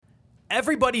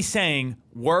Everybody's saying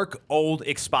work old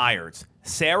expireds.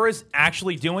 Sarah's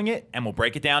actually doing it, and we'll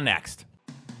break it down next.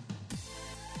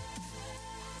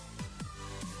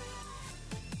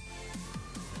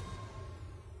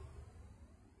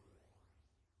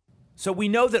 So we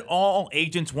know that all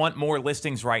agents want more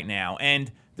listings right now,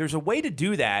 and there's a way to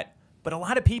do that, but a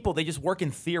lot of people, they just work in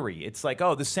theory. It's like,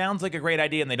 oh, this sounds like a great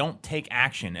idea, and they don't take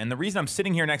action. And the reason I'm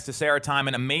sitting here next to Sarah Time,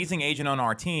 an amazing agent on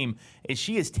our team, is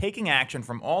she is taking action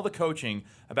from all the coaching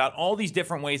about all these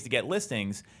different ways to get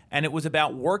listings, and it was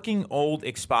about working old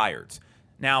expireds.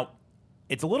 Now,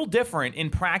 it's a little different in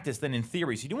practice than in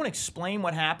theory. So do you want to explain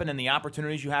what happened and the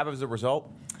opportunities you have as a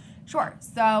result? Sure.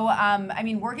 So,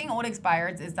 working old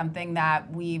expireds is something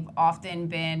that we've often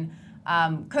been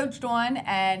coached on,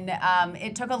 and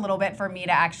it took a little bit for me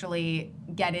to actually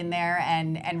get in there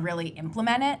and really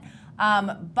implement it.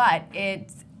 But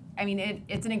it's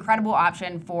an incredible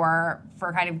option for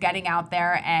kind of getting out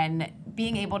there and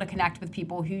being able to connect with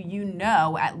people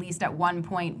who at least at one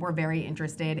point were very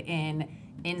interested in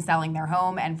selling their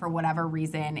home, and for whatever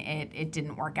reason it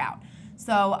didn't work out.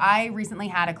 So I recently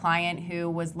had a client who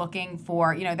was looking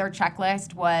for, their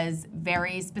checklist was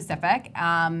very specific,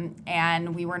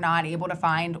 and we were not able to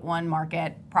find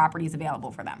on-market properties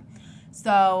available for them.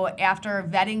 So after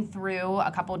vetting through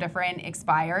a couple different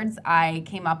expireds, I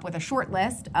came up with a short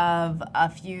list of a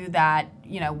few that,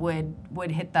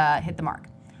 would hit the mark.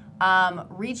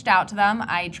 Reached out to them.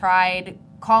 I tried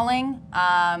calling,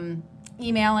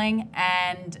 emailing,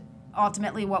 and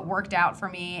ultimately what worked out for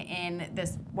me in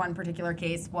this one particular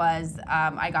case was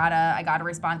I got a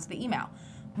response to the email.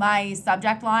 My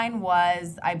subject line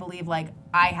was, I believe,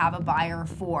 I have a buyer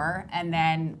for, and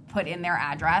then put in their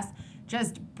address.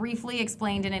 Just briefly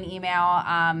explained in an email,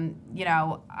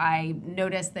 I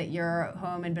noticed that your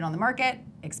home had been on the market,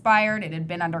 expired, it had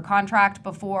been under contract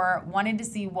before, wanted to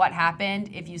see what happened,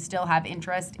 if you still have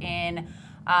interest in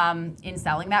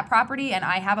selling that property, and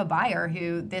I have a buyer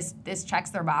who this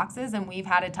checks their boxes, and we've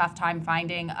had a tough time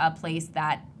finding a place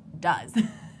that does.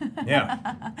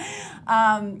 Yeah.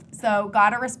 So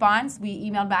got a response. We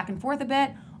emailed back and forth a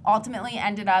bit. Ultimately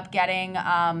ended up getting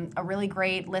a really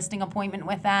great listing appointment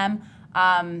with them.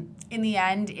 In the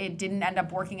end, it didn't end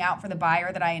up working out for the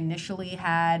buyer that I initially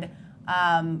had,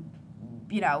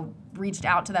 reached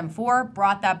out to them for.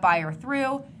 Brought that buyer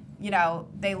through.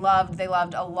 They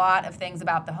loved a lot of things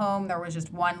about the home. There was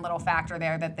just one little factor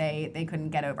there that they couldn't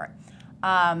get over.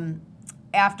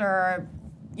 After,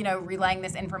 relaying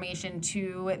this information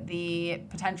to the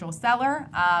potential seller,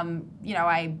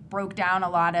 I broke down a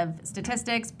lot of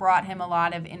statistics, brought him a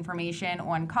lot of information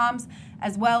on comps,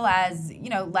 as well as,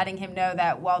 letting him know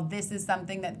that while this is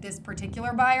something that this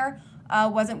particular buyer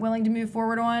wasn't willing to move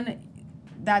forward on,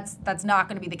 that's not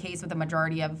going to be the case with the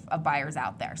majority of buyers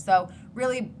out there. So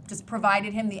really just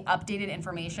provided him the updated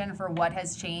information for what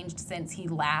has changed since he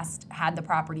last had the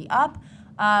property up,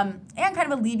 and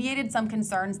kind of alleviated some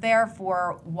concerns there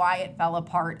for why it fell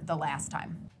apart the last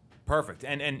time. Perfect.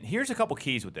 And here's a couple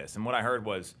keys with this. And what I heard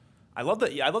was, I love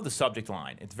the subject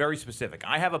line. It's very specific.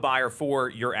 I have a buyer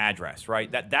for your address,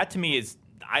 right? That to me is,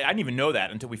 I didn't even know that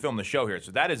until we filmed the show here.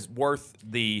 So that is worth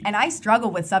the... And I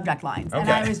struggle with subject lines. Okay. And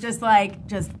I was just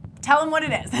tell them what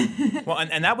it is. Well,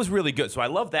 and that was really good. So I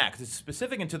love that because it's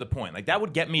specific and to the point. That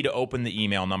would get me to open the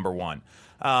email, number one.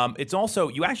 It's also,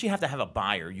 you actually have to have a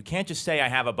buyer. You can't just say, I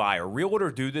have a buyer.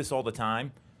 Realtors do this all the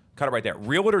time. Cut it right there.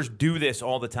 Realtors do this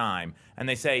all the time. And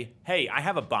they say, hey, I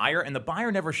have a buyer, and the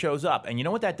buyer never shows up. And you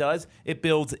know what that does? It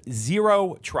builds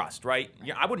zero trust, right?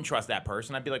 I wouldn't trust that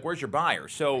person. I'd be like, where's your buyer?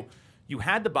 So you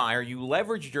had the buyer, you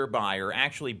leveraged your buyer,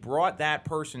 actually brought that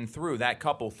person through, that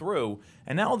couple through,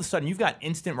 and now all of a sudden you've got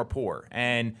instant rapport.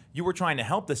 And you were trying to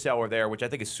help the seller there, which I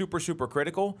think is super, super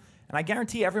critical. And I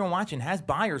guarantee everyone watching has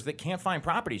buyers that can't find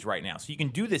properties right now. So you can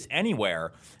do this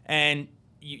anywhere. And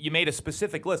you made a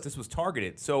specific list. This was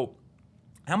targeted. So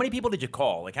how many people did you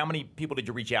call? How many people did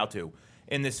you reach out to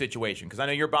in this situation? Because I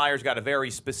know your buyer's got a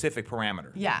very specific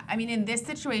parameter. Yeah. In this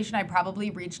situation, I probably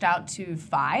reached out to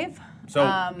 5. So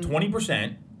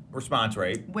 20% response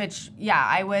rate. Which, yeah,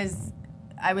 I was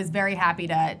very happy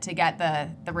to get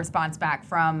the response back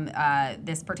from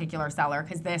this particular seller,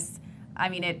 because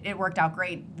it worked out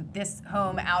great. This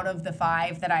home, out of the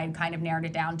 5 that I had kind of narrowed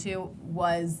it down to,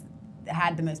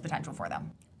 had the most potential for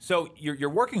them. So you're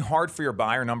working hard for your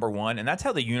buyer, number one, and that's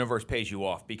how the universe pays you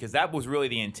off, because that was really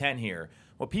the intent here.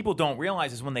 What people don't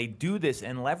realize is when they do this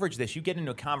and leverage this, you get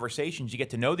into conversations, you get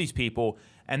to know these people,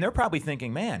 and they're probably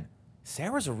thinking, man,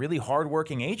 Sarah's a really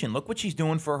hardworking agent. Look what she's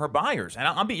doing for her buyers.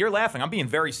 And you're laughing. I'm being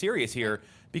very serious here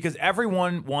because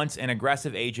everyone wants an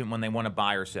aggressive agent when they want to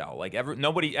buy or sell. Like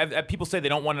people say they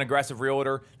don't want an aggressive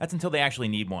realtor. That's until they actually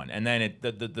need one, and then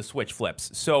the switch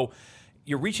flips. So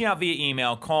you're reaching out via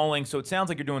email, calling. So it sounds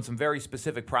like you're doing some very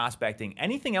specific prospecting.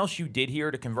 Anything else you did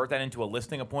here to convert that into a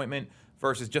listing appointment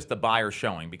versus just the buyer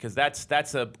showing? Because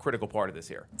that's a critical part of this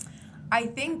here. I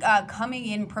think coming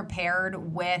in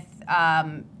prepared with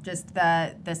just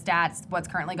the stats, what's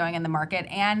currently going in the market,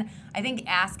 and I think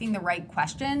asking the right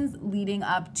questions leading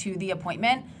up to the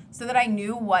appointment so that I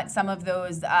knew what some of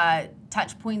those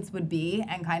touch points would be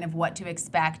and kind of what to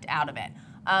expect out of it.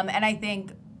 And I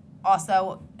think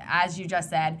also, as you just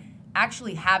said,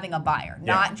 actually having a buyer,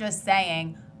 not just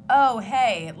saying, oh,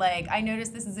 hey, like I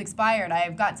noticed this is expired.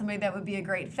 I've got somebody that would be a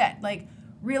great fit. Like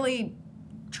really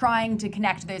trying to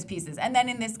connect those pieces. And then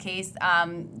in this case,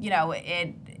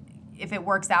 if it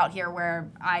works out here where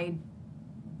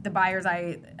the buyers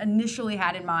I initially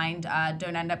had in mind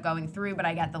don't end up going through, but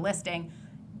I get the listing,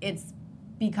 it's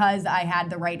because I had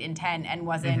the right intent and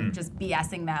wasn't just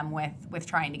BSing them with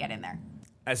trying to get in there.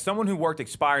 As someone who worked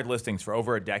expired listings for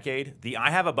over a decade, I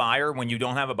have a buyer, when you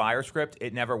don't have a buyer script,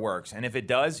 it never works. And if it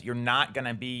does, you're not going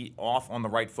to be off on the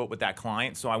right foot with that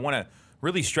client. So I want to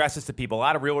really stress this to people. A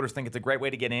lot of realtors think it's a great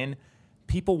way to get in.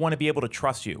 People want to be able to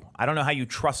trust you. I don't know how you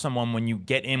trust someone when you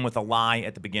get in with a lie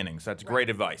at the beginning. So that's great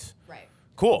advice. Right.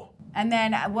 Cool. And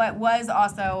then what was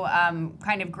also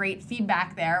kind of great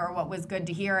feedback there, or what was good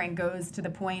to hear and goes to the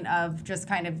point of just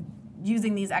kind of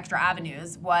using these extra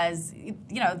avenues, was,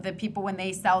 the people, when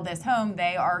they sell this home,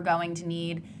 they are going to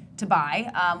need to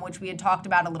buy, which we had talked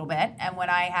about a little bit. And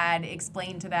when I had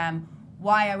explained to them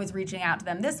why I was reaching out to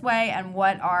them this way and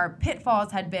what our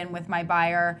pitfalls had been with my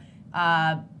buyer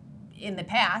in the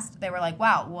past, they were like,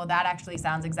 wow, well, that actually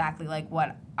sounds exactly like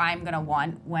what I'm going to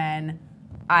want when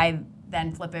I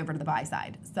then flip over to the buy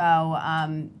side. So,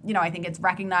 I think it's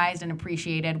recognized and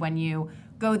appreciated when you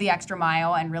go the extra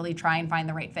mile and really try and find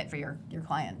the right fit for your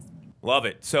clients. Love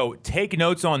it. So take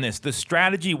notes on this. The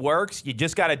strategy works. You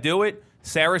just got to do it.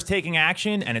 Sarah's taking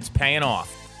action, and it's paying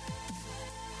off.